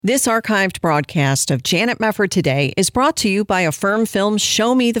This archived broadcast of Janet Mefford Today is brought to you by Affirm Films'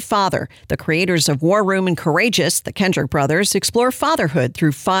 Show Me the Father. The creators of War Room and Courageous, the Kendrick brothers, explore fatherhood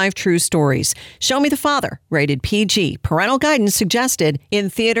through 5 true stories. Show Me the Father, rated PG. Parental guidance suggested,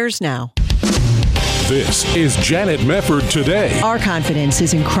 in theaters now. This is Janet Mefford Today. Our confidence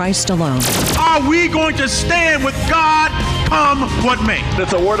is in Christ alone. Are we going to stand with God come what may?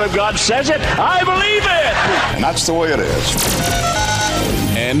 If the Word of God says it, I believe it. And that's the way it is.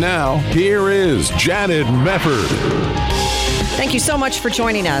 And now, here is Janet Mefford. Thank you so much for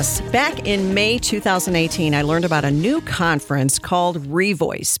joining us. Back in May 2018, I learned about a new conference called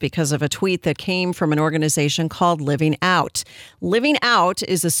Revoice because of a tweet that came from an organization called Living Out. Living Out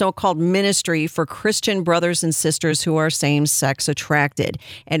is a so-called ministry for Christian brothers and sisters who are same-sex attracted.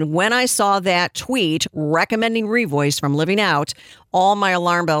 And when I saw that tweet recommending Revoice from Living Out, all my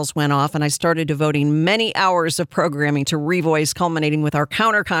alarm bells went off, and I started devoting many hours of programming to Revoice, culminating with our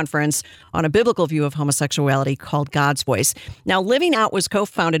counter conference on a biblical view of homosexuality called God's Voice. Now, Living Out was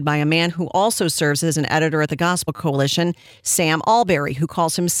co-founded by a man who also serves as an editor at the Gospel Coalition, Sam Allberry, who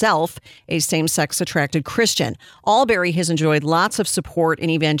calls himself a same-sex attracted Christian. Allberry has enjoyed lots of support in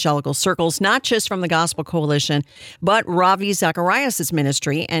evangelical circles, not just from the Gospel Coalition, but Ravi Zacharias'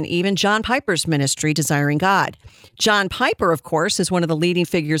 ministry and even John Piper's ministry, Desiring God. John Piper, of course, is one of the leading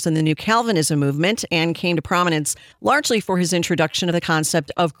figures in the New Calvinism movement and came to prominence largely for his introduction of the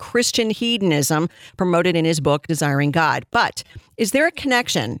concept of Christian hedonism promoted in his book, Desiring God. But is there a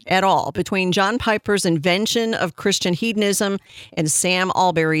connection at all between John Piper's invention of Christian hedonism and Sam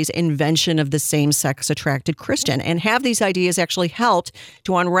Allberry's invention of the same-sex attracted Christian? And have these ideas actually helped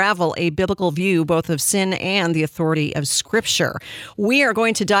to unravel a biblical view both of sin and the authority of Scripture? We are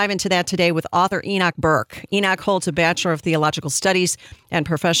going to dive into that today with author Enoch Burke. Enoch holds a Bachelor of Theological Studies and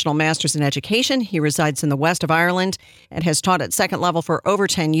Professional Masters in Education. He resides in the west of Ireland and has taught at second level for over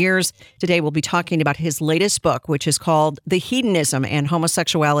 10 years. Today we'll be talking about his latest book, which is called The Hedonism and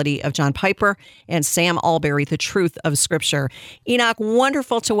Homosexuality of John Piper and Sam Allberry, The Truth of Scripture. Enoch,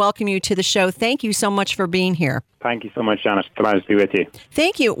 wonderful to welcome you to the show. Thank you so much for being here. Thank you so much, Janet. Glad to be with you.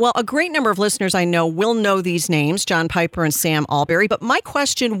 Thank you. Well, a great number of listeners I know will know these names, John Piper and Sam Allberry, but my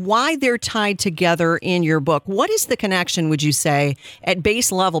question, why they're tied together in your book? What is the connection, would you say, at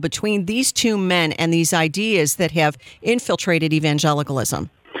base level between these two men and these ideas that have infiltrated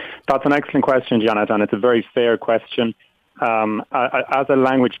evangelicalism? That's an excellent question, Janet, and it's a very fair question. As a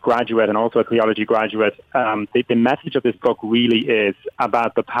language graduate and also a theology graduate, the message of this book really is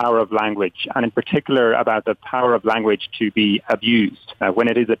about the power of language, and in particular about the power of language to be abused. When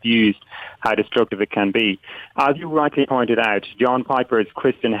it is abused, how destructive it can be. As you rightly pointed out, John Piper's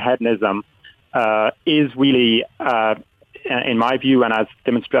Christian hedonism is really, in my view, and as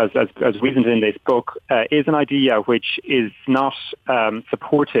reasoned in this book, is an idea which is not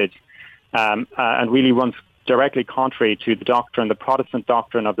supported and really runs directly contrary to the Protestant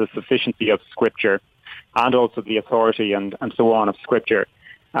doctrine of the sufficiency of Scripture and also the authority and so on of Scripture.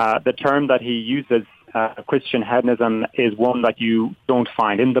 The term that he uses, Christian hedonism, is one that you don't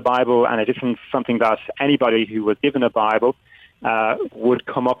find in the Bible, and it isn't something that anybody who was given a Bible would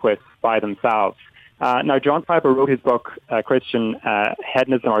come up with by themselves. Now, John Piper wrote his book, Christian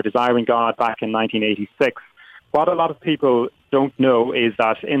Hedonism or Desiring God, back in 1986. What a lot of people don't know is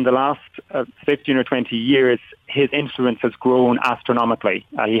that in the last 15 or 20 years, his influence has grown astronomically.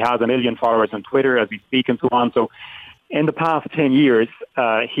 He has 1 million followers on Twitter as we speak and so on. So in the past 10 years,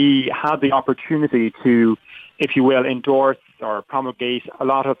 he had the opportunity to, if you will, endorse or promulgate a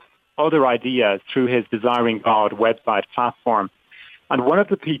lot of other ideas through his Desiring God website platform. And one of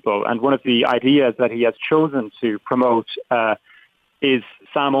the people and one of the ideas that he has chosen to promote is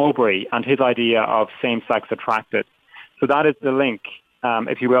Sam Allberry and his idea of same-sex attracted. So that is the link,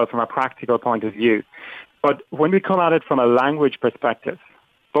 if you will, from a practical point of view. But when we come at it from a language perspective,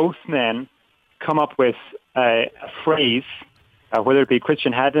 both men come up with a phrase, whether it be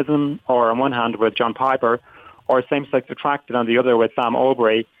Christian hedonism or on one hand with John Piper, or same-sex attracted on the other with Sam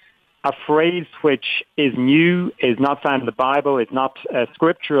Allberry, a phrase which is new, is not found in the Bible, is not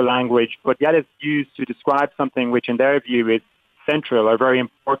scriptural language, but yet is used to describe something which in their view is central or very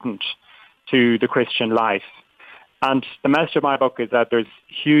important to the Christian life. And the message of my book is that there's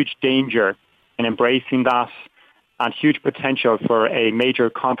huge danger in embracing that and huge potential for a major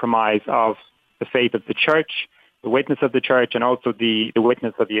compromise of the faith of the church, the witness of the church, and also the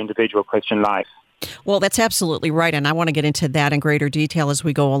witness of the individual Christian life. Well, that's absolutely right. And I want to get into that in greater detail as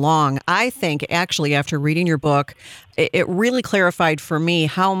we go along. I think actually after reading your book, it really clarified for me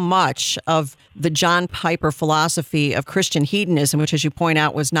how much of the John Piper philosophy of Christian hedonism, which as you point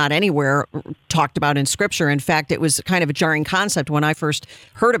out was not anywhere talked about in Scripture. In fact, it was kind of a jarring concept when I first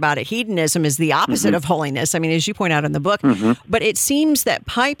heard about it. Hedonism is the opposite of holiness. I mean, as you point out in the book, but it seems that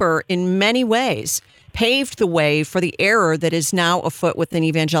Piper in many ways paved the way for the error that is now afoot within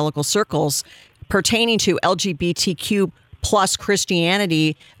evangelical circles pertaining to LGBTQ plus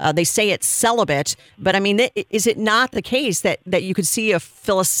Christianity. They say it's celibate, but I mean, is it not the case that you could see a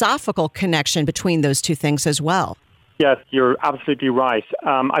philosophical connection between those two things as well? Yes, you're absolutely right.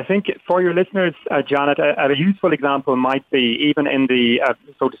 I think for your listeners, Janet, a useful example might be even in the,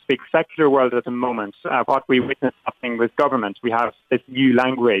 so to speak, secular world at the moment, what we witness happening with government. We have this new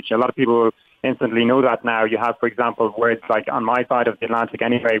language. A lot of people instantly know that now. You have, for example, words like, on my side of the Atlantic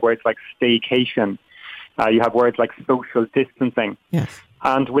anyway, words like staycation. You have words like social distancing. Yes.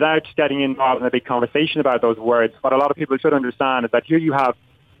 And without getting involved in a big conversation about those words, what a lot of people should understand is that here you have,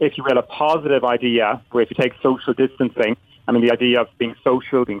 if you will, a positive idea, where if you take social distancing, I mean, the idea of being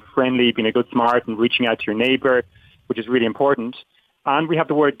social, being friendly, being a good smart and reaching out to your neighbour, which is really important. And we have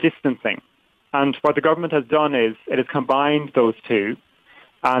the word distancing. And what the government has done is it has combined those two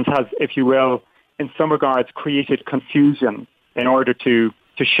and has, if you will, in some regards, created confusion in order to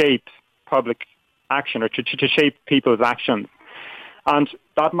shape public action or to shape people's actions. And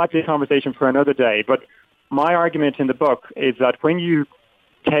that might be a conversation for another day. But my argument in the book is that when you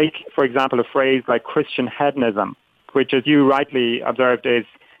take, for example, a phrase like Christian hedonism, which, as you rightly observed, is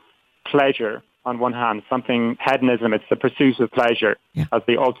pleasure on one hand, hedonism, it's the pursuit of pleasure as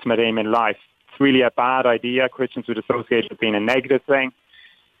the ultimate aim in life. It's really a bad idea. Christians would associate it with being a negative thing.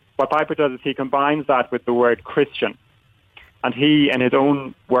 What Piper does is he combines that with the word Christian. And he, in his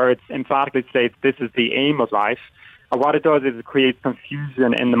own words, emphatically states this is the aim of life. And what it does is it creates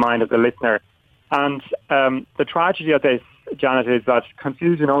confusion in the mind of the listener. And the tragedy of this, Janet, is that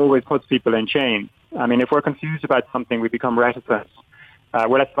confusion always puts people in chains. I mean, if we're confused about something, we become reticent.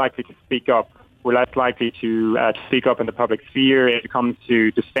 We're less likely to speak up. We're less likely to speak up in the public sphere if it comes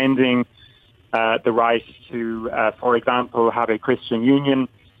to defending the right to, for example, have a Christian union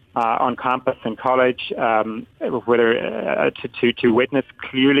on campus in college, whether to witness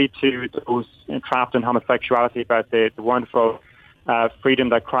clearly to those trapped in homosexuality about the wonderful freedom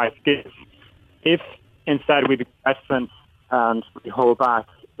that Christ gives. If instead we become reticent and we hold back,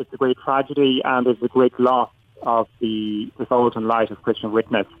 it's a great tragedy and it's a great loss of the salt and light of Christian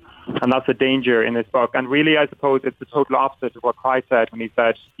witness. And that's a danger in this book. And really, I suppose it's the total opposite of what Christ said when he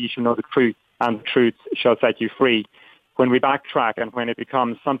said, you shall know the truth and the truth shall set you free. When we backtrack and when it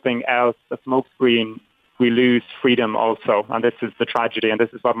becomes something else, a smokescreen, we lose freedom also. And this is the tragedy, and this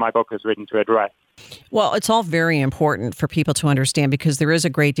is what my book is written to address. Well, it's all very important for people to understand because there is a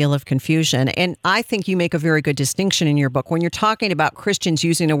great deal of confusion. And I think you make a very good distinction in your book. When you're talking about Christians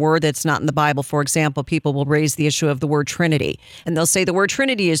using a word that's not in the Bible, for example, people will raise the issue of the word Trinity. And they'll say the word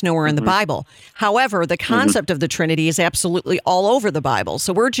Trinity is nowhere in the Bible. However, the concept of the Trinity is absolutely all over the Bible.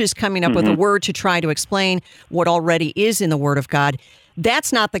 So we're just coming up with a word to try to explain what already is in the Word of God.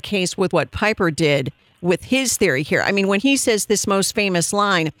 That's not the case with what Piper did with his theory here. I mean, when he says this most famous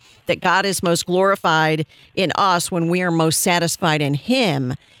line that God is most glorified in us when we are most satisfied in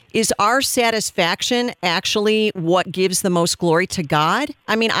him, is our satisfaction actually what gives the most glory to God?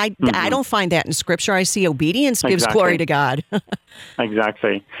 I mean, I don't find that in Scripture. I see obedience gives glory to God.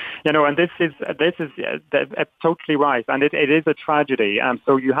 Exactly. You know, and this is totally right. And it is a tragedy.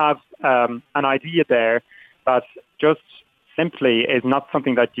 So you have an idea there that just simply is not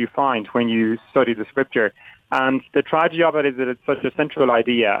something that you find when you study the Scripture. And the tragedy of it is that it's such a central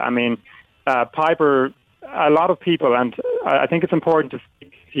idea. I mean, Piper, a lot of people, and I think it's important to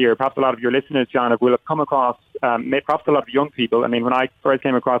speak here, perhaps a lot of your listeners, John, will have come across, perhaps a lot of young people. I mean, when I first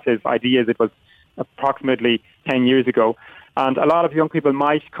came across his ideas, it was approximately 10 years ago. And a lot of young people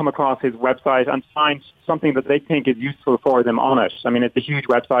might come across his website and find something that they think is useful for them on it. I mean, it's a huge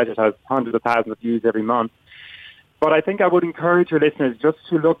website. It has hundreds of thousands of views every month. But I think I would encourage your listeners just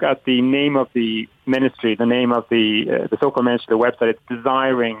to look at the name of the ministry, the name of the so-called ministry, the website. It's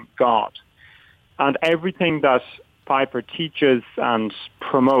Desiring God. And everything that Piper teaches and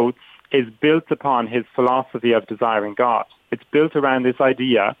promotes is built upon his philosophy of desiring God. It's built around this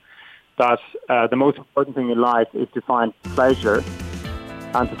idea that the most important thing in life is to find pleasure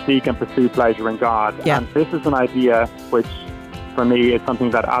and to seek and pursue pleasure in God. Yeah. And this is an idea which for me, is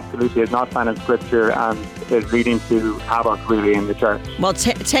something that absolutely is not found in Scripture and is leading to havoc, really, in the church. Well,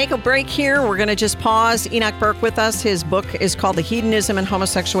 take a break here. We're going to just pause. Enoch Burke with us. His book is called The Hedonism and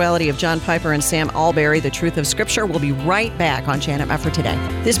Homosexuality of John Piper and Sam Allberry, The Truth of Scripture. We'll be right back on Janet Mefford Today.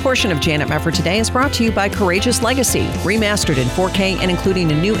 This portion of Janet Mefford Today is brought to you by Courageous Legacy, remastered in 4K and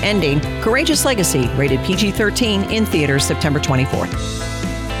including a new ending. Courageous Legacy, rated PG-13, in theaters September 24th.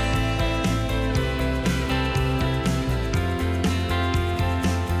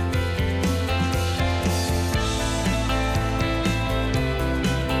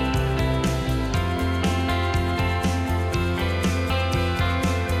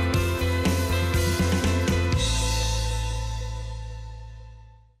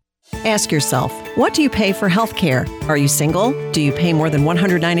 Ask yourself, what do you pay for health care? Are you single? Do you pay more than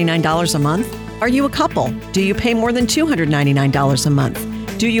 $199 a month? Are you a couple? Do you pay more than $299 a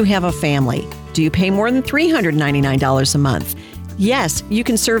month? Do you have a family? Do you pay more than $399 a month? Yes, you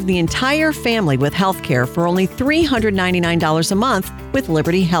can serve the entire family with health care for only $399 a month with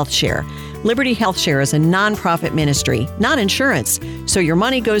Liberty Health Share. Liberty Health Share is a nonprofit ministry, not insurance, so your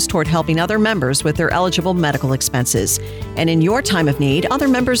money goes toward helping other members with their eligible medical expenses. And in your time of need, other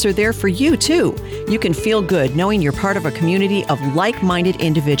members are there for you, too. You can feel good knowing you're part of a community of like-minded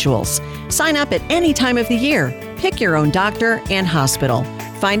individuals. Sign up at any time of the year. Pick your own doctor and hospital.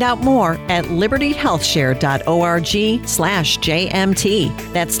 Find out more at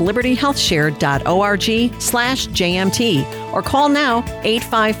libertyhealthshare.org/JMT. That's libertyhealthshare.org/JMT. Or call now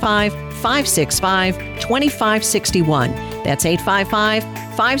 855-565-2561. That's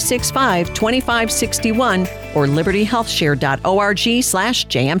 855-565-2561 or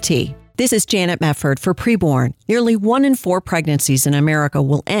libertyhealthshare.org/JMT. This is Janet Mefford for Preborn. Nearly 1 in 4 pregnancies in America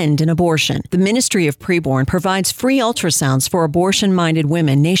will end in abortion. The Ministry of Preborn provides free ultrasounds for abortion-minded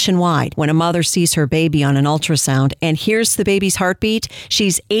women nationwide. When a mother sees her baby on an ultrasound and hears the baby's heartbeat,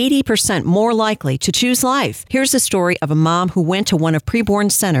 she's 80% more likely to choose life. Here's a story of a mom who went to one of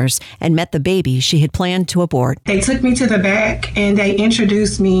Preborn's centers and met the baby she had planned to abort. They took me to the back and they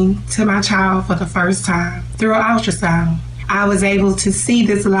introduced me to my child for the first time through an ultrasound. I was able to see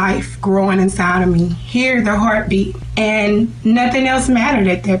this life growing inside of me, hear the heartbeat, and nothing else mattered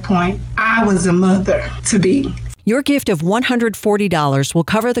at that point. I was a mother to be. Your gift of $140 will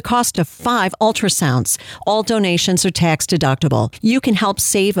cover the cost of 5 ultrasounds. All donations are tax deductible. You can help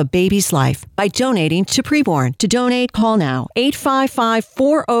save a baby's life by donating to Preborn. To donate, call now.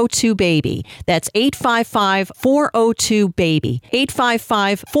 855-402-BABY. That's 855-402-BABY.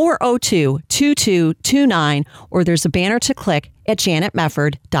 855-402-2229. Or there's a banner to click at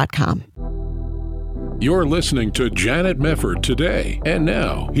janetmefford.com. You're listening to Janet Mefford Today. And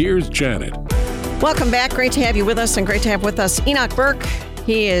now, here's Janet. Welcome back. Great to have you with us, and great to have with us Enoch Burke.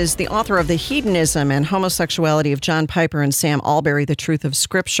 He is the author of The Hedonism and Homosexuality of John Piper and Sam Allberry, The Truth of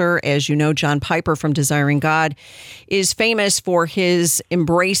Scripture. As you know, John Piper from Desiring God is famous for his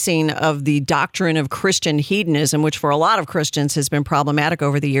embracing of the doctrine of Christian hedonism, which for a lot of Christians has been problematic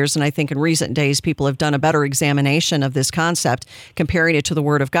over the years. And I think in recent days, people have done a better examination of this concept, comparing it to the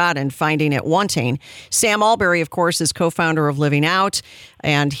Word of God and finding it wanting. Sam Allberry, of course, is co-founder of Living Out,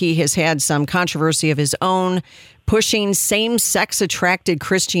 and he has had some controversy of his own, pushing same-sex attracted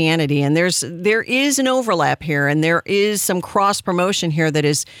Christianity. And there is an overlap here, and there is some cross-promotion here that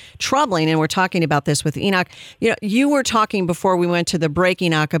is troubling, and we're talking about this with Enoch. You know, you were talking before we went to the break,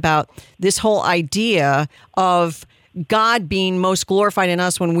 Enoch, about this whole idea of God being most glorified in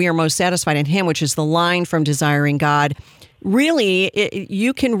us when we are most satisfied in Him, which is the line from Desiring God. Really,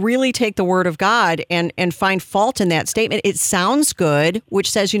 you can really take the Word of God and find fault in that statement. It sounds good,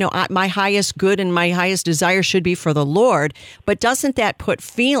 which says, you know, my highest good and my highest desire should be for the Lord. But doesn't that put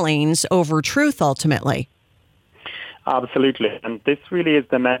feelings over truth ultimately? Absolutely. And this really is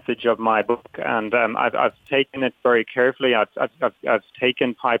the message of my book. And I've taken it very carefully. I've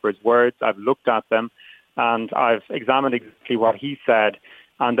taken Piper's words. I've looked at them, and I've examined exactly what he said.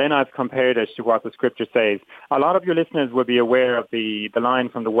 And then I've compared it to what the Scripture says. A lot of your listeners will be aware of the line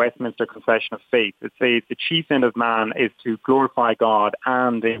from the Westminster Confession of Faith. It says the chief end of man is to glorify God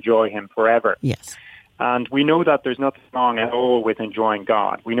and enjoy Him forever. Yes. And we know that there's nothing wrong at all with enjoying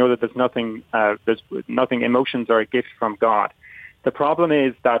God. We know that there's nothing, emotions are a gift from God. The problem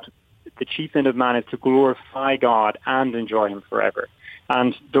is that the chief end of man is to glorify God and enjoy Him forever.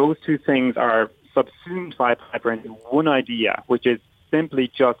 And those two things are subsumed by Piper into one idea, which is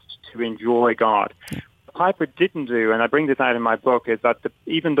simply just to enjoy God. What Piper didn't do, and I bring this out in my book, is that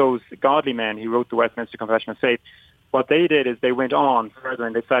even those godly men who wrote the Westminster Confession of Faith what they did is they went on further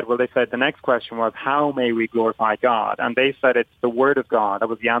and they said the next question was, how may we glorify God? And they said it's the Word of God. That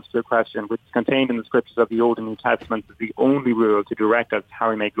was the answer to the question, which is contained in the scriptures of the Old and New Testaments, is the only rule to direct us how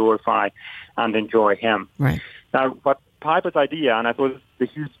we may glorify and enjoy Him. Right. Now, what Piper's idea, and I suppose the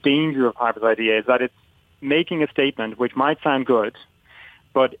huge danger of Piper's idea, is that it's making a statement which might sound good,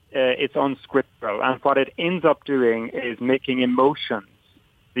 but it's unscriptural. And what it ends up doing is making emotions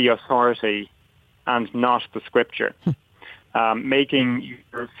the authority and not the scripture. Making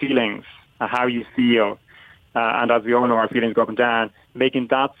your feelings, how you feel, and as we all know, our feelings go up and down, making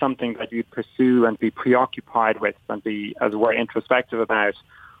that something that you pursue and be preoccupied with and be, as it were, introspective about,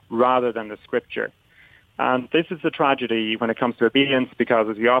 rather than the scripture. And this is the tragedy when it comes to obedience, because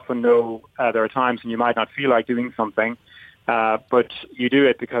as we often know, there are times when you might not feel like doing something, but you do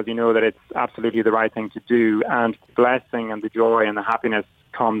it because you know that it's absolutely the right thing to do, and the blessing and the joy and the happiness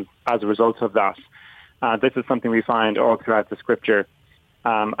comes as a result of that. This is something we find all throughout the scripture,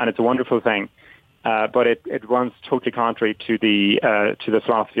 and it's a wonderful thing. But it runs totally contrary to the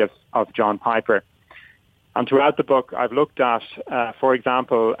philosophy of John Piper. And throughout the book, I've looked at, for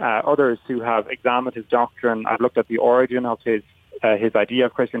example, others who have examined his doctrine. I've looked at the origin of his idea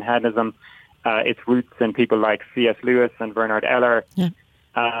of Christian hedonism, its roots in people like C.S. Lewis and Bernard Eller. Yeah.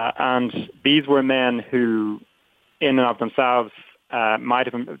 And these were men who, in and of themselves,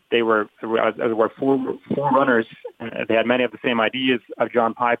 they were forerunners. They had many of the same ideas of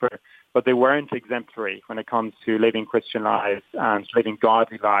John Piper, but they weren't exemplary when it comes to living Christian lives and living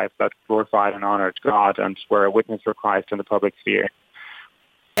godly lives that glorified and honored God and were a witness for Christ in the public sphere.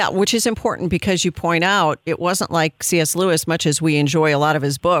 Yeah, which is important because you point out it wasn't like C.S. Lewis, much as we enjoy a lot of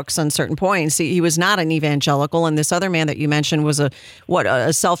his books on certain points. He was not an evangelical, and this other man that you mentioned was a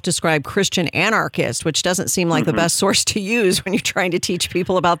self-described Christian anarchist, which doesn't seem like the best source to use when you're trying to teach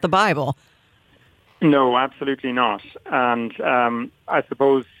people about the Bible. No, absolutely not. And I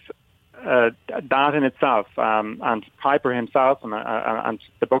suppose that in itself, and Piper himself, and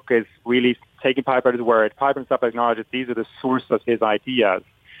the book is really taking Piper at his word. Piper himself acknowledges these are the source of his ideas.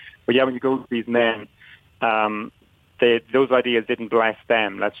 But yeah, when you go to these men, those ideas didn't bless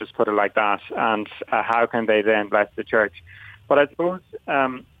them, let's just put it like that. And how can they then bless the church? But I suppose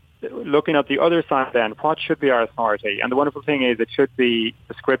looking at the other side then, what should be our authority? And the wonderful thing is it should be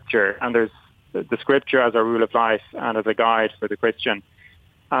the scripture. And there's the scripture as a rule of life and as a guide for the Christian.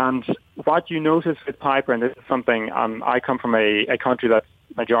 And what you notice with Piper, and this is something, I come from a country that's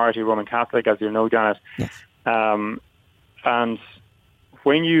majority Roman Catholic, as you know, Janet. Yes. And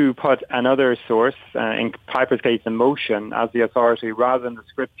when you put another source, in Piper's case, emotion, as the authority rather than the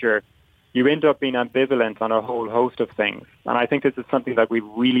scripture, you end up being ambivalent on a whole host of things. And I think this is something that we've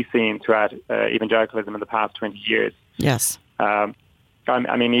really seen throughout evangelicalism in the past 20 years. Yes.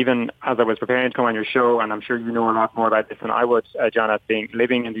 I mean, even as I was preparing to come on your show, and I'm sure you know a lot more about this than I would, Janet,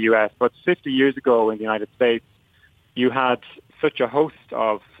 living in the U.S., but 50 years ago in the United States, you had such a host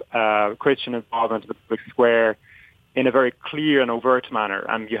of Christian involvement in the public square in a very clear and overt manner.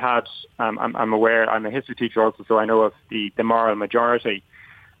 And you had, I'm aware, I'm a history teacher also, so I know of the moral majority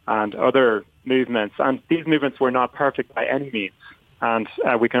and other movements. And these movements were not perfect by any means. And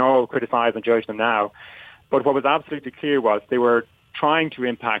we can all criticize and judge them now. But what was absolutely clear was they were trying to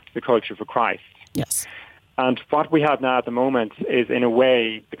impact the culture for Christ. Yes. And what we have now at the moment is, in a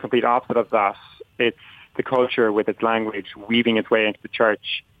way, the complete opposite of that. It's the culture with its language weaving its way into the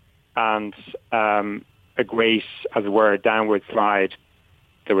church, and a great, as it were, downward slide,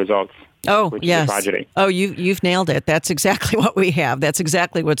 the results. Oh, which yes. is a tragedy. Oh, you've nailed it. That's exactly what we have. That's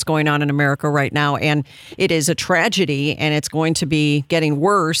exactly what's going on in America right now. And it is a tragedy, and it's going to be getting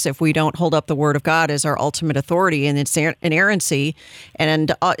worse if we don't hold up the Word of God as our ultimate authority and its inerrancy and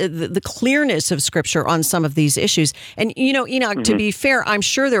the clearness of Scripture on some of these issues. And, you know, Enoch, to be fair, I'm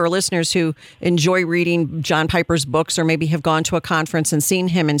sure there are listeners who enjoy reading John Piper's books or maybe have gone to a conference and seen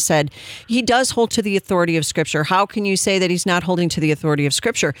him and said, he does hold to the authority of Scripture. How can you say that he's not holding to the authority of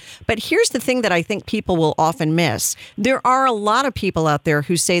Scripture? But here's the thing that I think people will often miss. There are a lot of people out there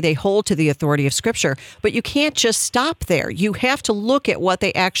who say they hold to the authority of Scripture, but you can't just stop there. You have to look at what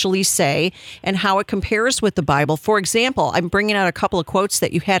they actually say and how it compares with the Bible. For example, I'm bringing out a couple of quotes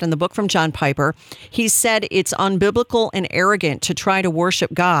that you had in the book from John Piper. He said it's unbiblical and arrogant to try to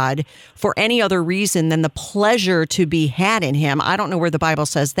worship God for any other reason than the pleasure to be had in Him. I don't know where the Bible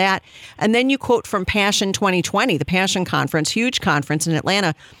says that. And then you quote from Passion 2020, the Passion Conference, huge conference in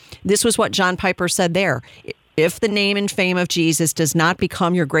Atlanta. This was what John Piper said there. If the name and fame of Jesus does not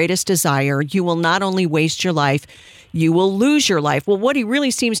become your greatest desire, you will not only waste your life, you will lose your life. Well, what he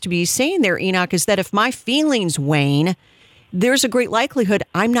really seems to be saying there, Enoch, is that if my feelings wane there's a great likelihood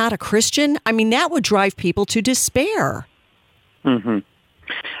I'm not a Christian. I mean, that would drive people to despair. Mm-hmm.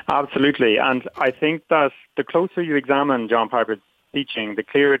 Absolutely. And I think that the closer you examine John Piper's teaching, the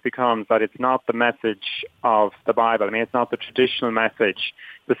clearer it becomes that it's not the message of the Bible. I mean, it's not the traditional message,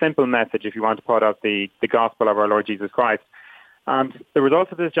 the simple message, if you want to put out the gospel of our Lord Jesus Christ. And the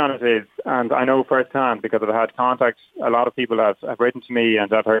result of this, Janet, is, and I know firsthand because I've had contact, a lot of people have written to me,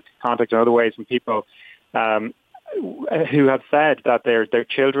 and I've heard contact in other ways from people who have said that their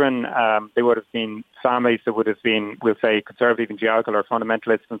children, they would have been families that would have been, we'll say, conservative, evangelical or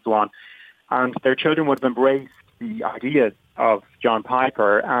fundamentalists and so on, and their children would have embraced the ideas of John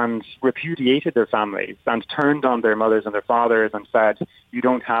Piper and repudiated their families and turned on their mothers and their fathers and said, you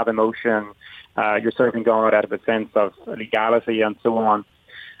don't have emotion, you're serving God out of a sense of legality and so on.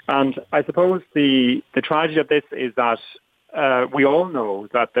 And I suppose the tragedy of this is that we all know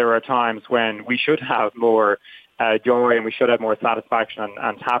that there are times when we should have more joy and we should have more satisfaction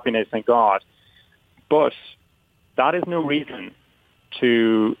and happiness in God. But that is no reason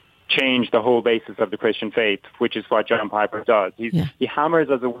to change the whole basis of the Christian faith, which is what John Piper does. He hammers,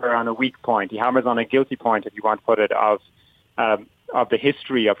 as it were, on a weak point. He hammers on a guilty point, if you want to put it, of the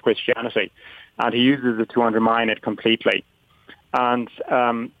history of Christianity. And he uses it to undermine it completely. And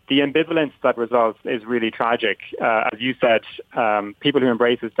the ambivalence that results is really tragic. As you said, people who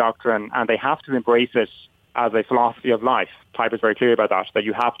embrace this doctrine, and they have to embrace it as a philosophy of life. Piper's very clear about that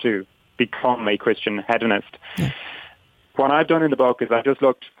you have to become a Christian hedonist. Yeah. What I've done in the book is I've just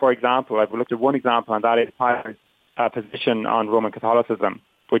looked, for example, I've looked at one example, and that is Piper's position on Roman Catholicism,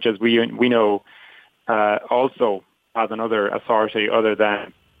 which, as we know, also has another authority other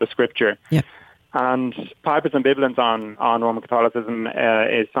than the Scripture. Yeah. And Piper's ambivalence on Roman Catholicism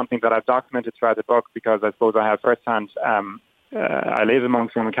is something that I've documented throughout the book because I suppose I have firsthand, I live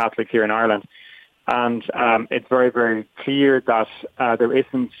amongst Roman Catholics here in Ireland, and it's very, very clear that there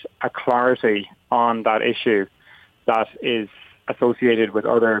isn't a clarity on that issue that is associated with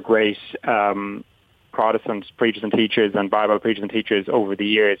other great Protestant preachers and teachers and Bible preachers and teachers over the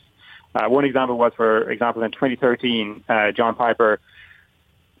years. One example was, for example, in 2013, John Piper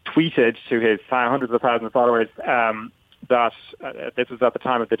tweeted to his hundreds of thousands of followers that this was at the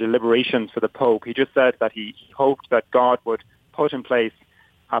time of the deliberations for the Pope. He just said that he hoped that God would put in place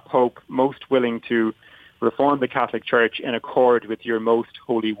a Pope most willing to reform the Catholic Church in accord with your most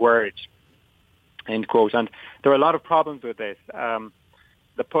holy word, end quote. And there are a lot of problems with this. And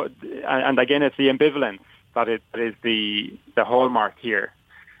again, it's the ambivalence that is the hallmark here.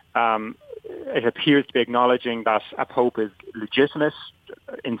 It appears to be acknowledging that a Pope is legitimate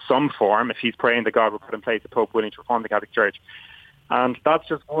in some form if he's praying that God will put in place a Pope willing to reform the Catholic Church. And that's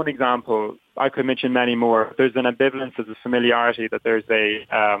just one example. I could mention many more. There's an ambivalence, there's a familiarity, that there's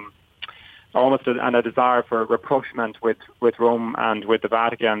almost a desire for rapprochement with Rome and with the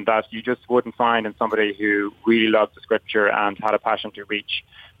Vatican that you just wouldn't find in somebody who really loves the Scripture and had a passion to reach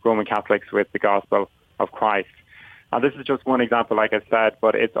Roman Catholics with the gospel of Christ. And this is just one example, like I said,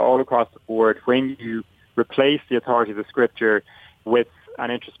 but it's all across the board. When you replace the authority of the Scripture with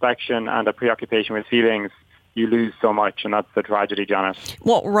an introspection and a preoccupation with feelings, you lose so much, and that's the tragedy, Janet.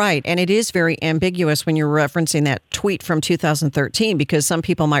 Well, right, and it is very ambiguous when you're referencing that tweet from 2013, because some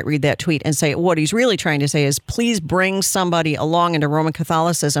people might read that tweet and say what he's really trying to say is, please bring somebody along into Roman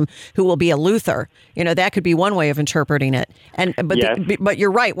Catholicism who will be a Luther. You know, that could be one way of interpreting it. But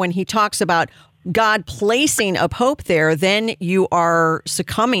you're right, when he talks about God placing a pope there, then you are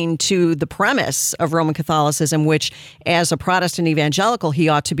succumbing to the premise of Roman Catholicism, which as a Protestant evangelical, he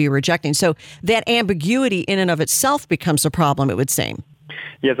ought to be rejecting. So that ambiguity in and of itself becomes a problem, it would seem.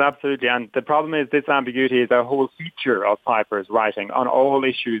 Yes, absolutely. And the problem is this ambiguity is a whole feature of Piper's writing on all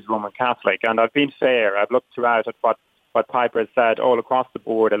issues Roman Catholic. And I've been fair. I've looked throughout at what Piper has said all across the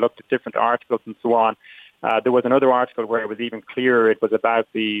board. I looked at different articles and so on. There was another article where it was even clearer. It was about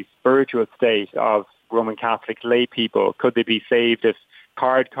the spiritual state of Roman Catholic lay people. Could they be saved if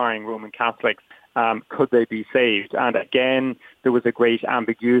card-carrying Roman Catholics, could they be saved? And again, there was a great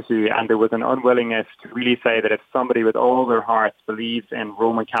ambiguity, and there was an unwillingness to really say that if somebody with all their hearts believes in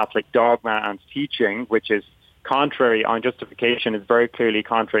Roman Catholic dogma and teaching, which is contrary on justification, is very clearly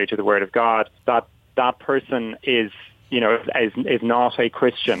contrary to the Word of God, that person is not a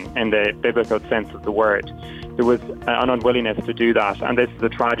Christian in the biblical sense of the word. There was an unwillingness to do that, and this is a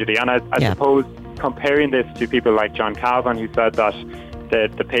tragedy. And I suppose comparing this to people like John Calvin, who said that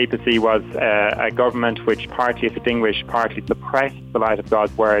the papacy was a government which partly extinguished, partly suppressed the light of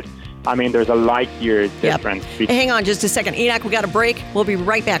God's word, I mean, there's a light years difference. Hang on just a second. Enoch, we got a break. We'll be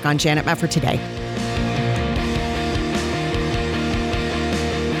right back on Janet Mefford Today.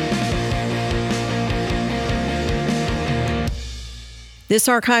 This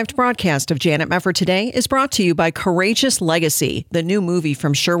archived broadcast of Janet Mefford Today is brought to you by Courageous Legacy, the new movie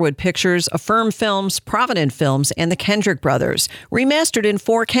from Sherwood Pictures, Affirm Films, Provident Films, and the Kendrick Brothers. Remastered in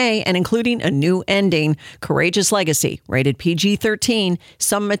 4K and including a new ending. Courageous Legacy, rated PG-13.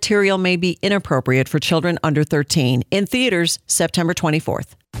 Some material may be inappropriate for children under 13. In theaters, September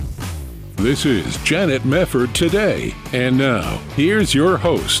 24th. This is Janet Mefford Today. And now, here's your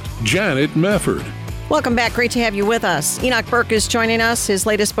host, Janet Mefford. Welcome back. Great to have you with us. Enoch Burke is joining us. His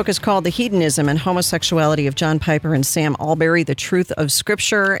latest book is called The Hedonism and Homosexuality of John Piper and Sam Allberry, The Truth of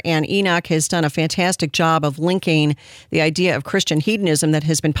Scripture. And Enoch has done a fantastic job of linking the idea of Christian hedonism that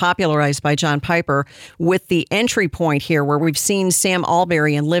has been popularized by John Piper with the entry point here where we've seen Sam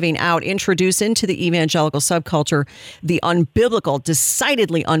Allberry and Living Out introduce into the evangelical subculture the unbiblical,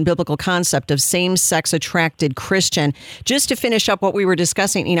 decidedly unbiblical concept of same-sex attracted Christian. Just to finish up what we were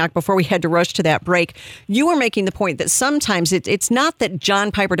discussing, Enoch, before we had to rush to that break, you were making the point that sometimes it's not that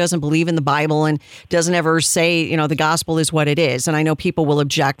John Piper doesn't believe in the Bible and doesn't ever say, the gospel is what it is. And I know people will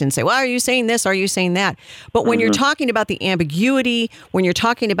object and say, well, are you saying this? Are you saying that? But when you're talking about the ambiguity, when you're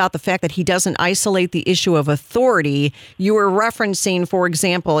talking about the fact that he doesn't isolate the issue of authority, you were referencing, for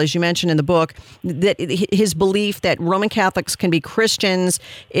example, as you mentioned in the book, that his belief that Roman Catholics can be Christians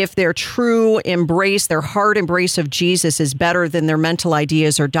if their true embrace, their heart embrace of Jesus is better than their mental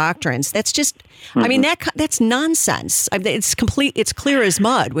ideas or doctrines. That's just... that's nonsense. It's clear as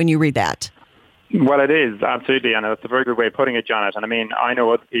mud when you read that. Well, it is, absolutely, and that's a very good way of putting it, Janet. And I mean, I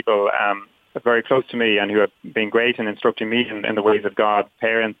know other people very close to me and who have been great in instructing me in the ways of God,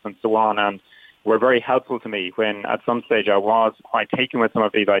 parents and so on, and were very helpful to me when at some stage I was quite taken with some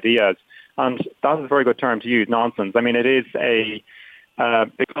of these ideas. And that is a very good term to use, nonsense. I mean, it is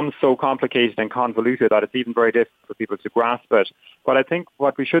becomes so complicated and convoluted that it's even very difficult for people to grasp it. But I think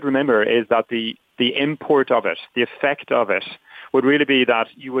what we should remember is that the import of it, the effect of it, would really be that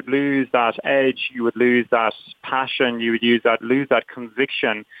you would lose that edge, you would lose that passion, you would lose that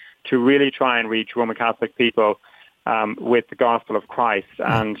conviction to really try and reach Roman Catholic people with the gospel of Christ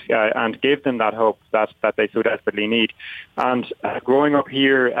and give them that hope that they so desperately need. And growing up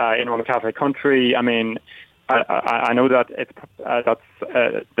here in Roman Catholic country, I mean, I know that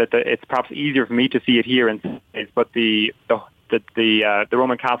it's perhaps easier for me to see it here in States, but the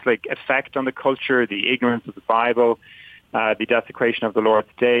Roman Catholic effect on the culture, the ignorance of the Bible, the desecration of the Lord's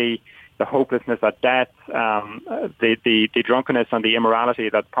Day, the hopelessness at death, the drunkenness and the immorality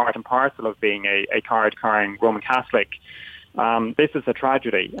that's part and parcel of being a card-carrying Roman Catholic. This is a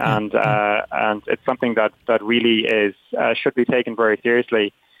tragedy, and it's something that really is should be taken very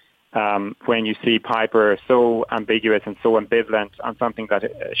seriously. When you see Piper so ambiguous and so ambivalent on something that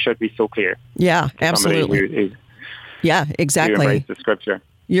should be so clear. Yeah, absolutely. Yeah, exactly. Who embrace the Scripture.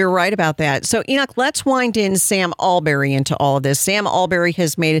 You're right about that. So, Enoch, let's wind in Sam Allberry into all of this. Sam Allberry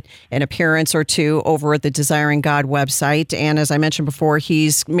has made an appearance or two over at the Desiring God website. And as I mentioned before,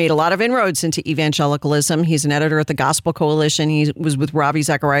 he's made a lot of inroads into evangelicalism. He's an editor at the Gospel Coalition. He was with Ravi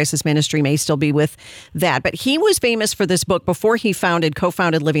Zacharias' ministry, may still be with that. But he was famous for this book before he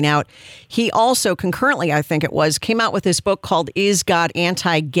co-founded Living Out. He also, concurrently, I think it was, came out with this book called Is God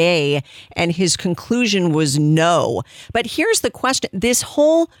Anti-Gay? And his conclusion was no. But here's the question. This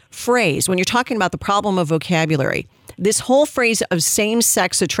whole phrase, when you're talking about the problem of vocabulary, this whole phrase of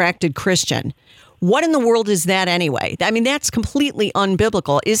same-sex attracted Christian, what in the world is that anyway? I mean, that's completely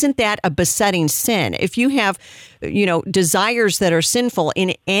unbiblical. Isn't that a besetting sin? If you have, desires that are sinful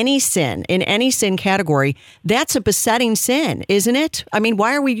in any sin category, that's a besetting sin, isn't it? I mean,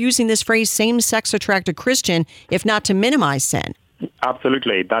 why are we using this phrase same-sex attracted Christian if not to minimize sin?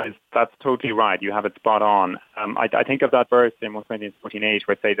 Absolutely. That's totally right. You have it spot on. I think of that verse in 1 Corinthians 14:8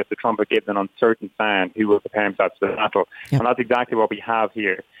 where it says, if the trumpet gives an uncertain sound, who will prepare himself for the battle? Yep. And that's exactly what we have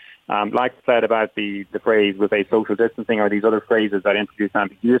here. Like I said about the phrase with a social distancing or these other phrases that introduce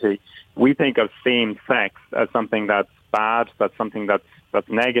ambiguity, we think of same sex as something that's bad, that's something that's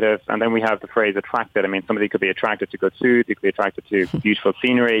negative, and then we have the phrase attracted. I mean, somebody could be attracted to good food, they could be attracted to beautiful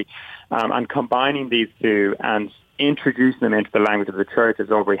scenery, and combining these two and introducing them into the language of the church, as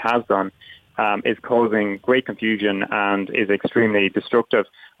Allberry has done, is causing great confusion and is extremely destructive.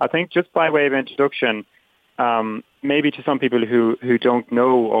 I think just by way of introduction, maybe to some people who don't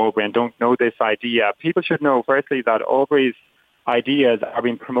know Allberry and don't know this idea, people should know, firstly, that Allberry's ideas are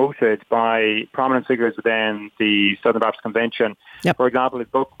being promoted by prominent figures within the Southern Baptist Convention. Yep. For example, his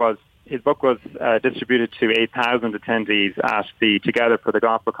book was distributed to 8,000 attendees at the Together for the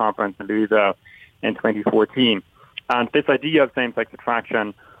Gospel Conference in Louisville in 2014. And this idea of same-sex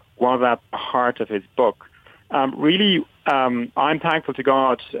attraction was at the heart of his book. I'm thankful to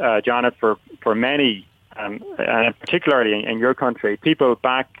God, Janet, for many and particularly in your country, people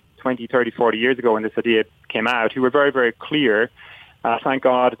back 20, 30, 40 years ago when this idea came out, who were very, very clear, thank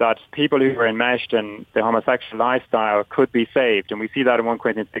God, that people who were enmeshed in the homosexual lifestyle could be saved. And we see that in 1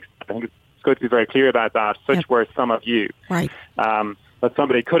 Corinthians 6. I think it's good to be very clear about that. Such were some of you. Right. That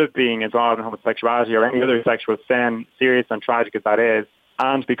somebody could have been involved in homosexuality or any other sexual sin, serious and tragic as that is,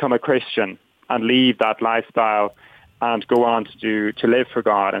 and become a Christian and leave that lifestyle and go on to live for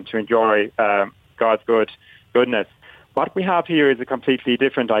God and to enjoy God's goodness. What we have here is a completely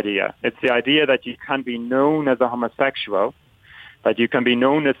different idea. It's the idea that you can be known as a homosexual, that you can be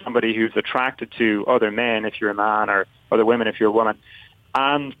known as somebody who's attracted to other men if you're a man or other women if you're a woman,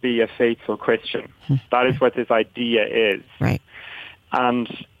 and be a faithful Christian. That is what this idea is. Right. And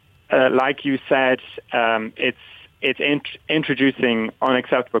like you said, it's introducing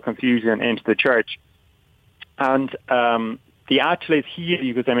unacceptable confusion into the church. And the athletes here,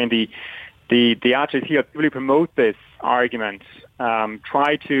 because I mean the athletes here really promote this argument,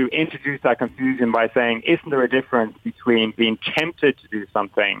 try to introduce that confusion by saying, isn't there a difference between being tempted to do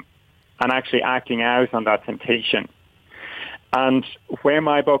something and actually acting out on that temptation? And where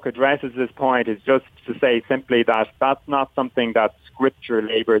my book addresses this point is just to say simply that that's not something that Scripture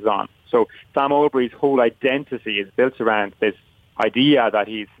labors on. So Sam Albury's whole identity is built around this idea that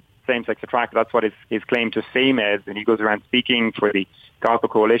he's same-sex attracted. That's what his claim to fame is, and he goes around speaking for the Gospel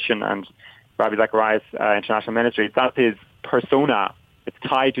Coalition and Rabbi Zacharias International Ministries. That's his persona. It's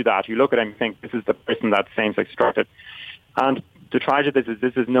tied to that. You look at him and think, this is the person that's same-sex attracted. And the tragedy is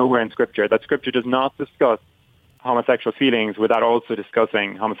this is nowhere in Scripture, that Scripture does not discuss homosexual feelings without also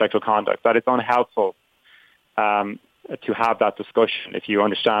discussing homosexual conduct. That it's unhelpful to have that discussion, if you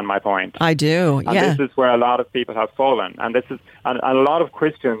understand my point. I do, and this is where a lot of people have fallen. And this is and a lot of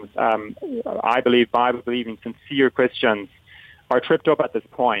Christians, I believe, Bible-believing, sincere Christians, are tripped up at this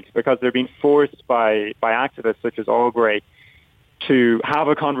point because they're being forced by activists such as Albury to have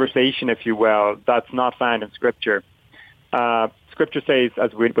a conversation, if you will, that's not found in Scripture. Scripture says,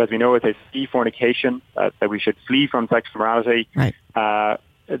 as we know, it says flee fornication, that we should flee from sexual morality. Right.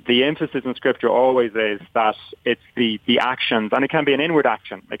 The emphasis in Scripture always is that it's the actions, and it can be an inward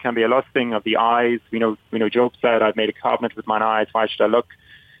action. It can be a lusting of the eyes. We know Job said, I've made a covenant with mine eyes. Why should I look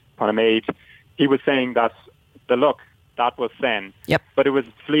upon a maid? He was saying that the look, that was sin. Yep. But it was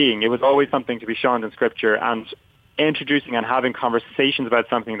fleeing. It was always something to be shunned in Scripture. And introducing and having conversations about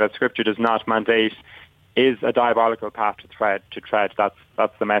something that Scripture does not mandate is a diabolical path to tread.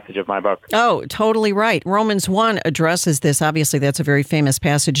 That's the message of my book. Oh, totally right. Romans 1 addresses this. Obviously, that's a very famous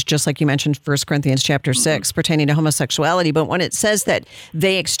passage, just like you mentioned, 1 Corinthians chapter 6, pertaining to homosexuality. But when it says that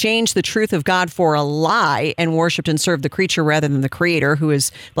they exchanged the truth of God for a lie and worshipped and served the creature rather than the Creator, who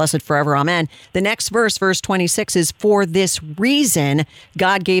is blessed forever, amen. The next verse, verse 26, is for this reason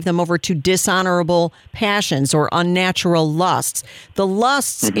God gave them over to dishonorable passions or unnatural lusts. The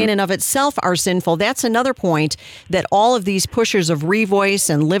lusts in and of itself are sinful. That's another point, that all of these pushers of Revoice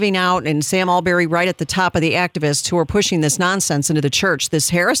and Living Out and Sam Albury right at the top of the activists who are pushing this nonsense into the church, this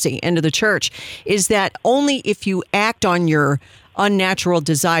heresy into the church, is that only if you act on your unnatural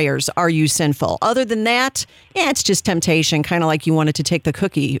desires are you sinful. Other than that, it's just temptation, kind of like you wanted to take the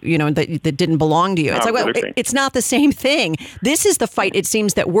cookie, that didn't belong to you. It's like, well, it's not the same thing. This is the fight, it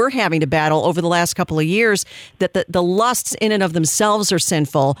seems, that we're having to battle over the last couple of years, that the lusts in and of themselves are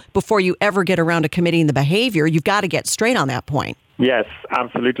sinful before you ever get around to committing the behavior. You've got to get straight on that point. Yes,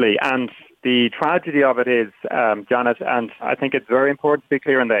 absolutely. And the tragedy of it is, Janet, and I think it's very important to be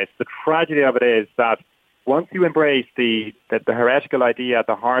clear on this, the tragedy of it is that once you embrace the heretical idea at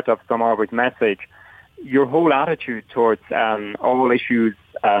the heart of Sam Albury's message, your whole attitude towards all issues,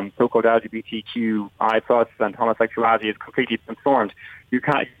 so-called LGBTQI+ and homosexuality is completely transformed.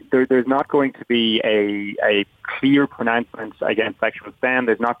 There's not going to be a clear pronouncement against sexual sin.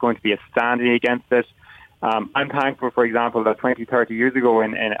 There's not going to be a standing against it. I'm thankful, for example, that 20, 30 years ago,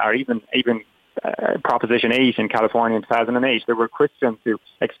 or even Proposition 8 in California in 2008, there were Christians who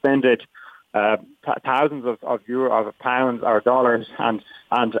expended thousands of pounds or dollars and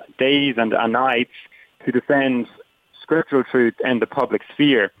days and nights to defend scriptural truth in the public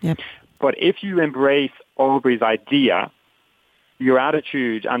sphere. Yep. But if you embrace Albury's idea, your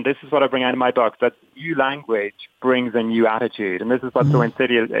attitude, and this is what I bring out in my book, that new language brings a new attitude, and this is what's so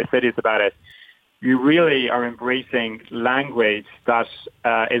insidious about it. You really are embracing language that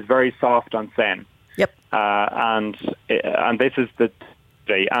is very soft on sin. Yep. And this is this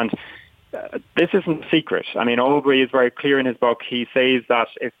isn't a secret. I mean, Albury is very clear in his book. He says that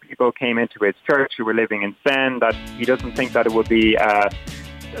if people came into his church who were living in sin, that he doesn't think that it would be. He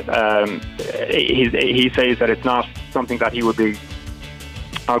says that it's not something that he would be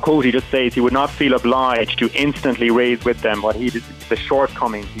I'll quote, he just says he would not feel obliged to instantly raise with them what the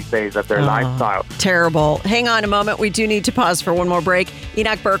shortcomings, he says, of their lifestyle. Terrible. Hang on a moment. We do need to pause for one more break.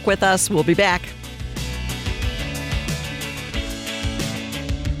 Enoch Burke with us. We'll be back.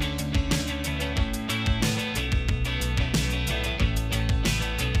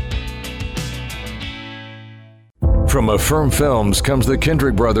 From Affirm Films comes the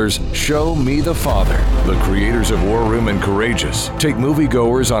Kendrick Brothers' Show Me the Father. The creators of War Room and Courageous take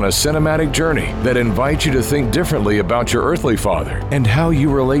moviegoers on a cinematic journey that invites you to think differently about your earthly father and how you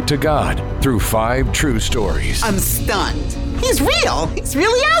relate to God through 5 true stories. I'm stunned. He's real. He's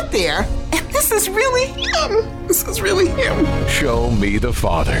really out there. And this is really him. This is really him. Show Me the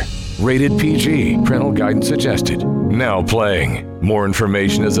Father. Rated PG. Parental guidance suggested. Now playing. More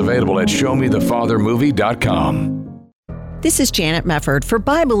information is available at showmethefathermovie.com. This is Janet Mefford for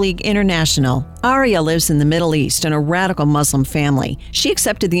Bible League International. Aria lives in the Middle East in a radical Muslim family. She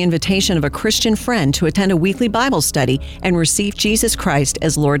accepted the invitation of a Christian friend to attend a weekly Bible study and receive Jesus Christ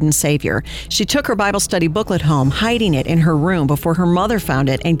as Lord and Savior. She took her Bible study booklet home, hiding it in her room before her mother found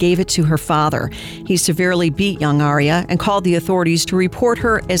it and gave it to her father. He severely beat young Aria and called the authorities to report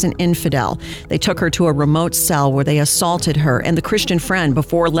her as an infidel. They took her to a remote cell where they assaulted her and the Christian friend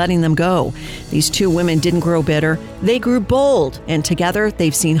before letting them go. These 2 women didn't grow bitter. They grew bold, and together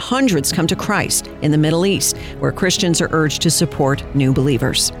they've seen hundreds come to Christ in the Middle East, where Christians are urged to support new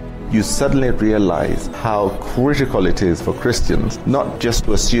believers. You suddenly realize how critical it is for Christians not just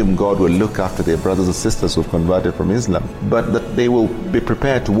to assume God will look after their brothers and sisters who've converted from Islam, but that they will be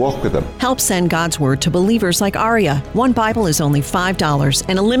prepared to walk with them. Help send God's Word to believers like Aria. One Bible is only $5,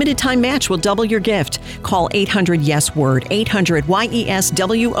 and a limited time match will double your gift. Call 800-YES-WORD,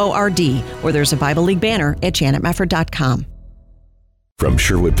 800-YES-WORD, or there's a Bible League banner at janetmefford.com. From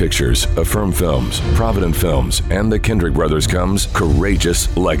Sherwood Pictures, Affirm Films, Provident Films, and the Kendrick Brothers comes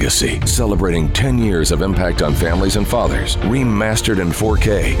Courageous Legacy, celebrating 10 years of impact on families and fathers, remastered in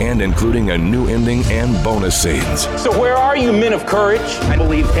 4K, and including a new ending and bonus scenes. So where are you, men of courage? I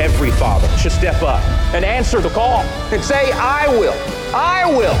believe every father should step up and answer the call and say, I will. I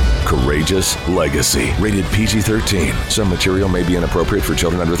will. Courageous Legacy, rated PG-13. Some material may be inappropriate for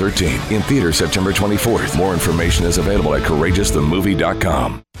children under 13. In theaters September 24th. More information is available at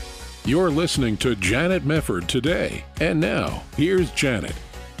CourageousTheMovie.com. You're listening to Janet Mefford today. And now, here's Janet.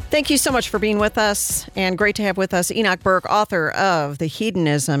 Thank you so much for being with us, and great to have with us Enoch Burke, author of The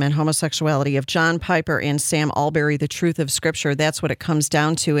Hedonism and Homosexuality of John Piper and Sam Allberry, The Truth of Scripture. That's what it comes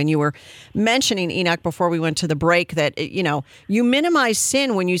down to. And you were mentioning, Enoch, before we went to the break, that, you minimize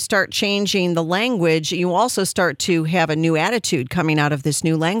sin when you start changing the language. You also start to have a new attitude coming out of this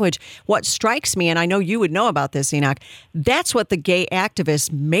new language. What strikes me, and I know you would know about this, Enoch, that's what the gay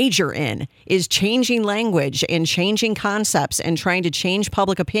activists major in, is changing language and changing concepts and trying to change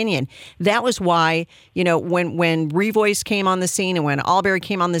public opinion. That was why, when Revoice came on the scene and when Allberry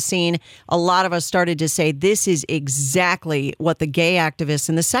came on the scene, a lot of us started to say, this is exactly what the gay activists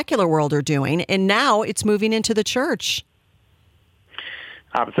in the secular world are doing. And now it's moving into the church.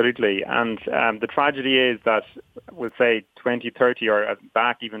 Absolutely. And the tragedy is that, we'll say 20, 30 or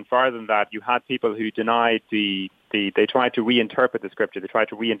back even farther than that, you had people who denied they tried to reinterpret the scripture. They tried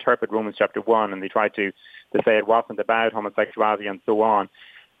to reinterpret Romans chapter 1, and they tried to say it wasn't about homosexuality and so on.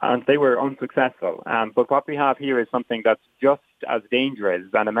 And they were unsuccessful. But what we have here is something that's just as dangerous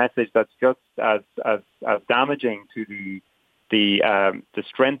and a message that's just as damaging to the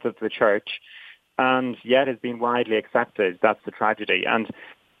strength of the church, and yet has been widely accepted. That's the tragedy. And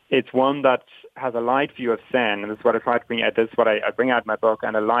it's one that has a light view of sin, and this is what I try to bring out. This is what I bring out in my book,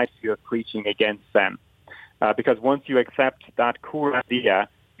 and a light view of preaching against sin. Because once you accept that core idea,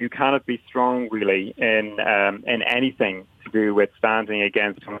 you cannot be strong, really, in anything to do with standing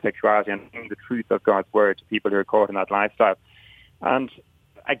against homosexuality and bringing the truth of God's word to people who are caught in that lifestyle. And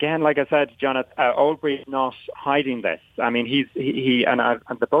again, like I said, Janet, Allberry is not hiding this. I mean,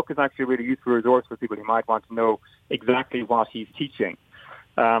 and the book is actually a really useful resource for people who might want to know exactly what he's teaching.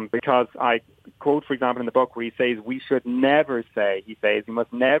 Because I quote, for example, in the book where he says, we should never say, we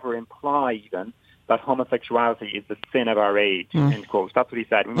must never imply even that homosexuality is the sin of our age, end quote. That's what he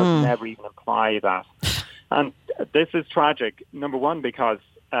said. We must never even imply that. And this is tragic, number one, because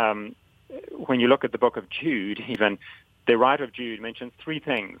when you look at the book of Jude, even the writer of Jude mentions 3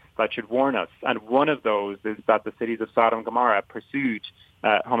 things that should warn us. And one of those is that the cities of Sodom and Gomorrah pursued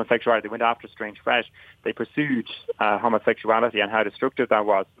homosexuality. They went after strange flesh. They pursued homosexuality and how destructive that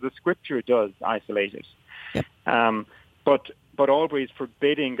was. So the scripture does isolate it. Yep. But But Albury is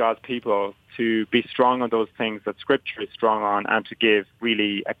forbidding God's people to be strong on those things that Scripture is strong on and to give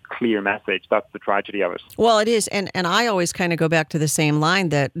really a clear message. That's the tragedy of it. Well, it is. And I always kind of go back to the same line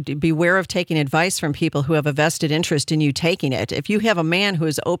that beware of taking advice from people who have a vested interest in you taking it. If you have a man who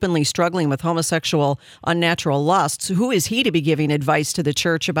is openly struggling with homosexual, unnatural lusts, who is he to be giving advice to the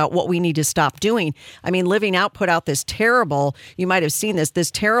church about what we need to stop doing? I mean, Living Out put out this terrible, you might have seen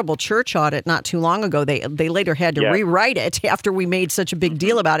this terrible church audit not too long ago. They later had to rewrite it after we made such a big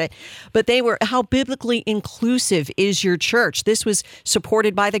deal about it. But they were, how biblically inclusive is your church? This was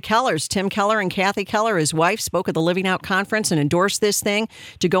supported by the Kellers. Tim Keller and Kathy Keller, his wife, spoke at the Living Out conference and endorsed this thing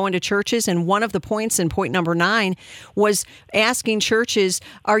to go into churches. And one of the points in point number 9 was asking churches,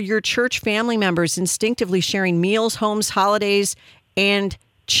 are your church family members instinctively sharing meals, homes, holidays, and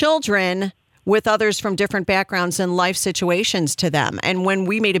children with others from different backgrounds and life situations to them? And when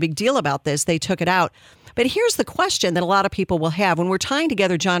we made a big deal about this, they took it out. But here's the question that a lot of people will have when we're tying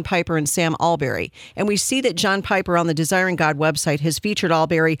together John Piper and Sam Allberry. And we see that John Piper on the Desiring God website has featured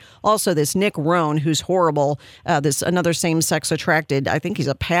Allberry, also this Nick Rohn, who's horrible, this another same-sex attracted, I think he's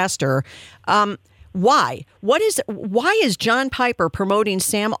a pastor. Why? Why is John Piper promoting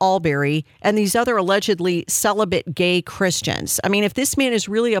Sam Allberry and these other allegedly celibate gay Christians? I mean, if this man is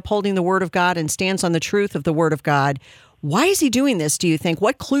really upholding the Word of God and stands on the truth of the Word of God, why is he doing this, do you think?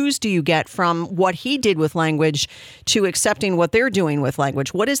 What clues do you get from what he did with language to accepting what they're doing with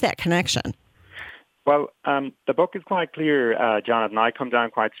language? What is that connection? Well, the book is quite clear, Jonathan. I come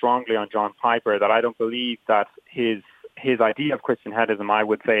down quite strongly on John Piper that I don't believe that his idea of Christian hedonism, I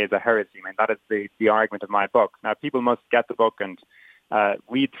would say, is a heresy. I mean, that is the argument of my book. Now, people must get the book and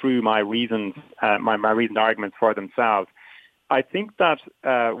read through my reasons, my reasoned arguments for themselves. I think that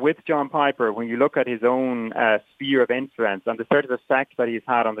with John Piper, when you look at his own sphere of influence and the sort of effect that he's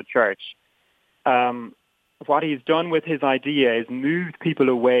had on the church, what he's done with his idea is moved people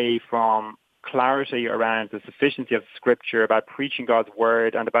away from clarity around the sufficiency of Scripture, about preaching God's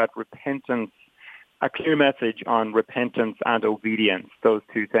word, and about repentance, a clear message on repentance and obedience, those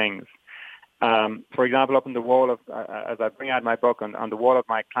two things. For example, up on the wall of, as I bring out my book, on the wall of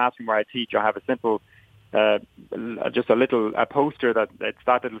my classroom where I teach, I have a simple just a poster that it's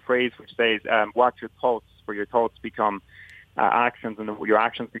that little phrase which says, watch your thoughts, for your thoughts become actions, and your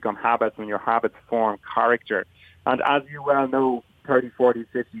actions become habits, and your habits form character. And as you well know, 30, 40,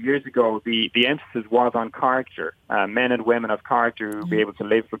 50 years ago, the emphasis was on character, men and women of character who will be able to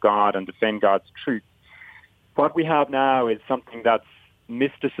live for God and defend God's truth. What we have now is something that's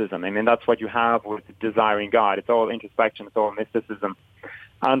mysticism. I mean, that's what you have with Desiring God. It's all introspection, it's all mysticism.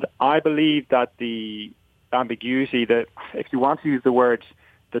 And I believe that the ambiguity, that if you want to use the word,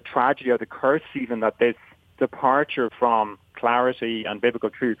 the tragedy or the curse even, that this departure from clarity and biblical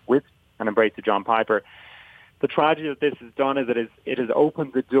truth with an embrace of John Piper, the tragedy that this has done is it has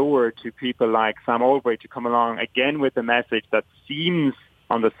opened the door to people like Sam Allberry to come along again with a message that seems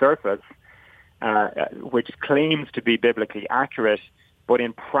on the surface, which claims to be biblically accurate, but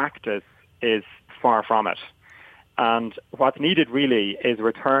in practice is far from it. And what's needed really is a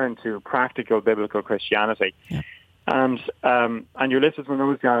return to practical biblical Christianity. Yeah. And your listeners will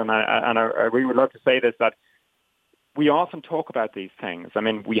know, John, and I really would love to say this, that we often talk about these things. I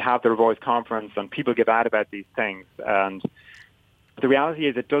mean, we have the Revoice Conference and people give out about these things. And the reality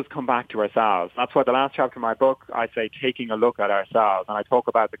is it does come back to ourselves. That's why the last chapter of my book, I say taking a look at ourselves. And I talk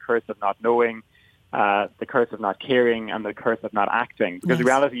about the curse of not knowing, the curse of not caring, and the curse of not acting. Because the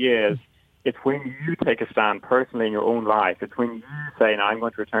reality is, it's when you take a stand personally in your own life. It's when you say, no, I'm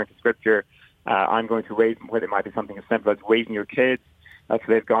going to return to Scripture. I'm going to raise, whether it might be something as simple as raising your kids to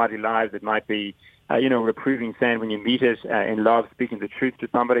live godly lives. It might be, reproving sin when you meet it in love, speaking the truth to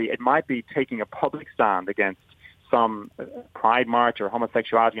somebody. It might be taking a public stand against some pride march or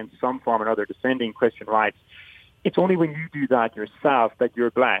homosexuality in some form or another, defending Christian rights. It's only when you do that yourself that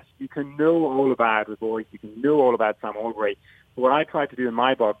you're blessed. You can know all about Revoice. You can know all about Sam Allberry. What I tried to do in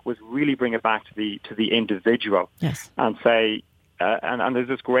my book was really bring it back to the individual, and say, and there's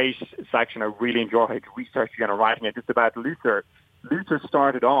this great section I really enjoyed researching and writing it. It's about Luther. Luther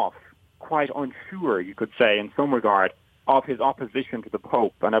started off quite unsure, you could say, in some regard, of his opposition to the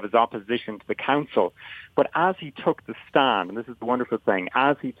Pope and of his opposition to the Council. But as he took the stand, and this is the wonderful thing,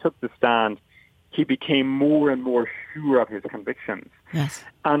 as he took the stand, he became more and more sure of his convictions. Yes.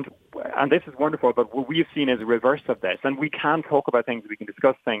 And this is wonderful, but what we've seen is a reverse of this. And we can talk about things, we can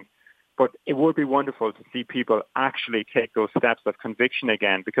discuss things, but it would be wonderful to see people actually take those steps of conviction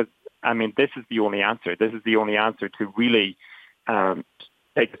again, because, I mean, this is the only answer. This is the only answer to really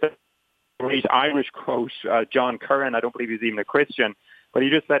take the great Irish quote, John Curran, I don't believe he's even a Christian, But he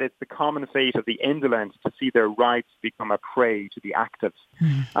just said it's the common fate of the indolent to see their rights become a prey to the active.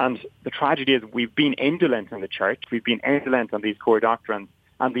 And the tragedy is we've been indolent in the church. We've been indolent on these core doctrines.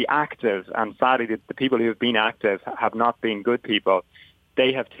 And the active, and sadly the people who have been active have not been good people.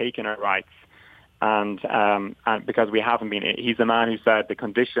 They have taken our rights. And because we haven't been, he's a man who said the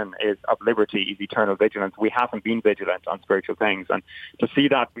condition of liberty is eternal vigilance. We haven't been vigilant on spiritual things. And to see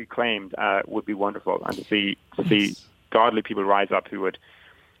that reclaimed would be wonderful. And to see godly people rise up who would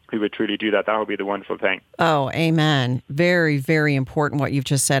truly do that. That would be the wonderful thing. Oh, amen. Very, very important what you've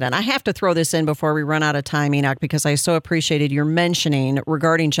just said. And I have to throw this in before we run out of time, Enoch, because I so appreciated your mentioning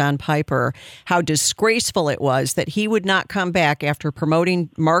regarding John Piper, how disgraceful it was that he would not come back after promoting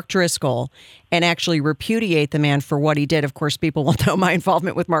Mark Driscoll and actually repudiate the man for what he did. Of course, people will know my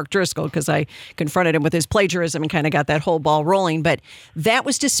involvement with Mark Driscoll because I confronted him with his plagiarism and kind of got that whole ball rolling. But that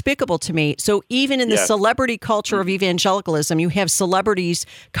was despicable to me. So even in the celebrity culture of evangelicalism, you have celebrities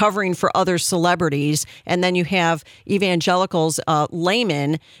covering for other celebrities, and then you have evangelicals,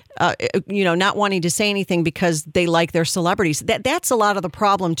 laymen, not wanting to say anything because they like their celebrities. That's a lot of the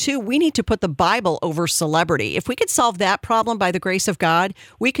problem, too. We need to put the Bible over celebrity. If we could solve that problem by the grace of God,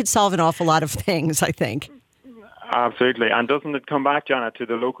 we could solve an awful lot of things, I think. Absolutely. And doesn't it come back, Jana, to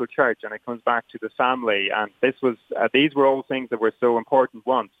the local church, and it comes back to the family? And these were all things that were so important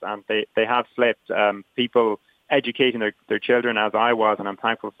once, and they have slipped. People educating their children, as I was, and I'm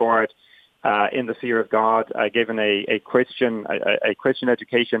thankful for it, in the fear of God, given a Christian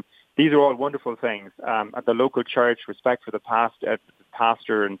education. These are all wonderful things. At the local church, respect for the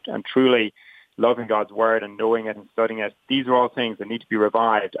pastor, and truly loving God's word and knowing it and studying it. These are all things that need to be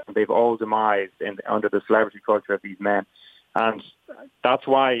revived, and they've all demised under the celebrity culture of these men. And that's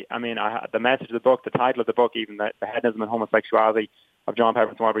why, the message of the book, the title of the book, even the hedonism and homosexuality of John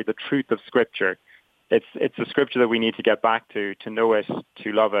Piper Smartbury, the truth of Scripture. It's the Scripture that we need to get back to know it,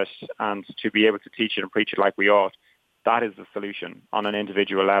 to love it, and to be able to teach it and preach it like we ought. That is the solution on an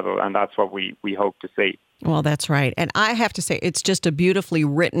individual level, and that's what we hope to see. Well, that's right. And I have to say, it's just a beautifully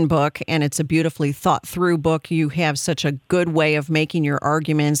written book, and it's a beautifully thought through book. You have such a good way of making your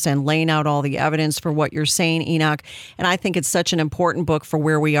arguments and laying out all the evidence for what you're saying, Enoch. And I think it's such an important book for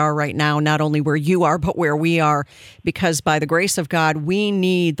where we are right now, not only where you are, but where we are, because by the grace of God, we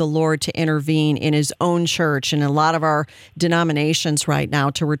need the Lord to intervene in his own church and a lot of our denominations right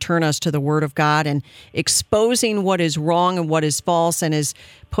now to return us to the Word of God, and exposing what is wrong and what is false and is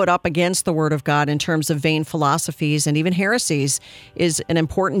put up against the Word of God in terms of vain philosophies and even heresies is an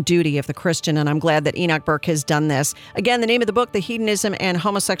important duty of the Christian, and I'm glad that Enoch Burke has done this. Again, the name of the book, The Hedonism and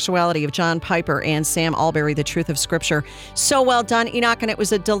Homosexuality of John Piper and Sam Allberry, The Truth of Scripture. So well done, Enoch, and it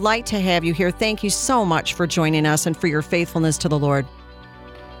was a delight to have you here. Thank you so much for joining us and for your faithfulness to the Lord.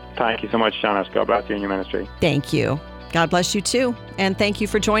 Thank you so much, Janice. God bless you in your ministry. Thank you. God bless you too. And thank you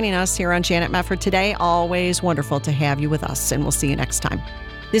for joining us here on Janet Mefford Today. Always wonderful to have you with us, and we'll see you next time.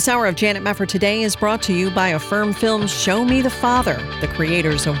 This hour of Janet Mefford Today is brought to you by Affirm Films' Show Me the Father. The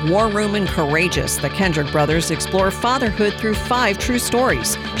creators of War Room and Courageous, the Kendrick brothers, explore fatherhood through 5 true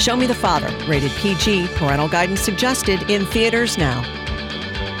stories. Show Me the Father, rated PG, parental guidance suggested, in theaters now.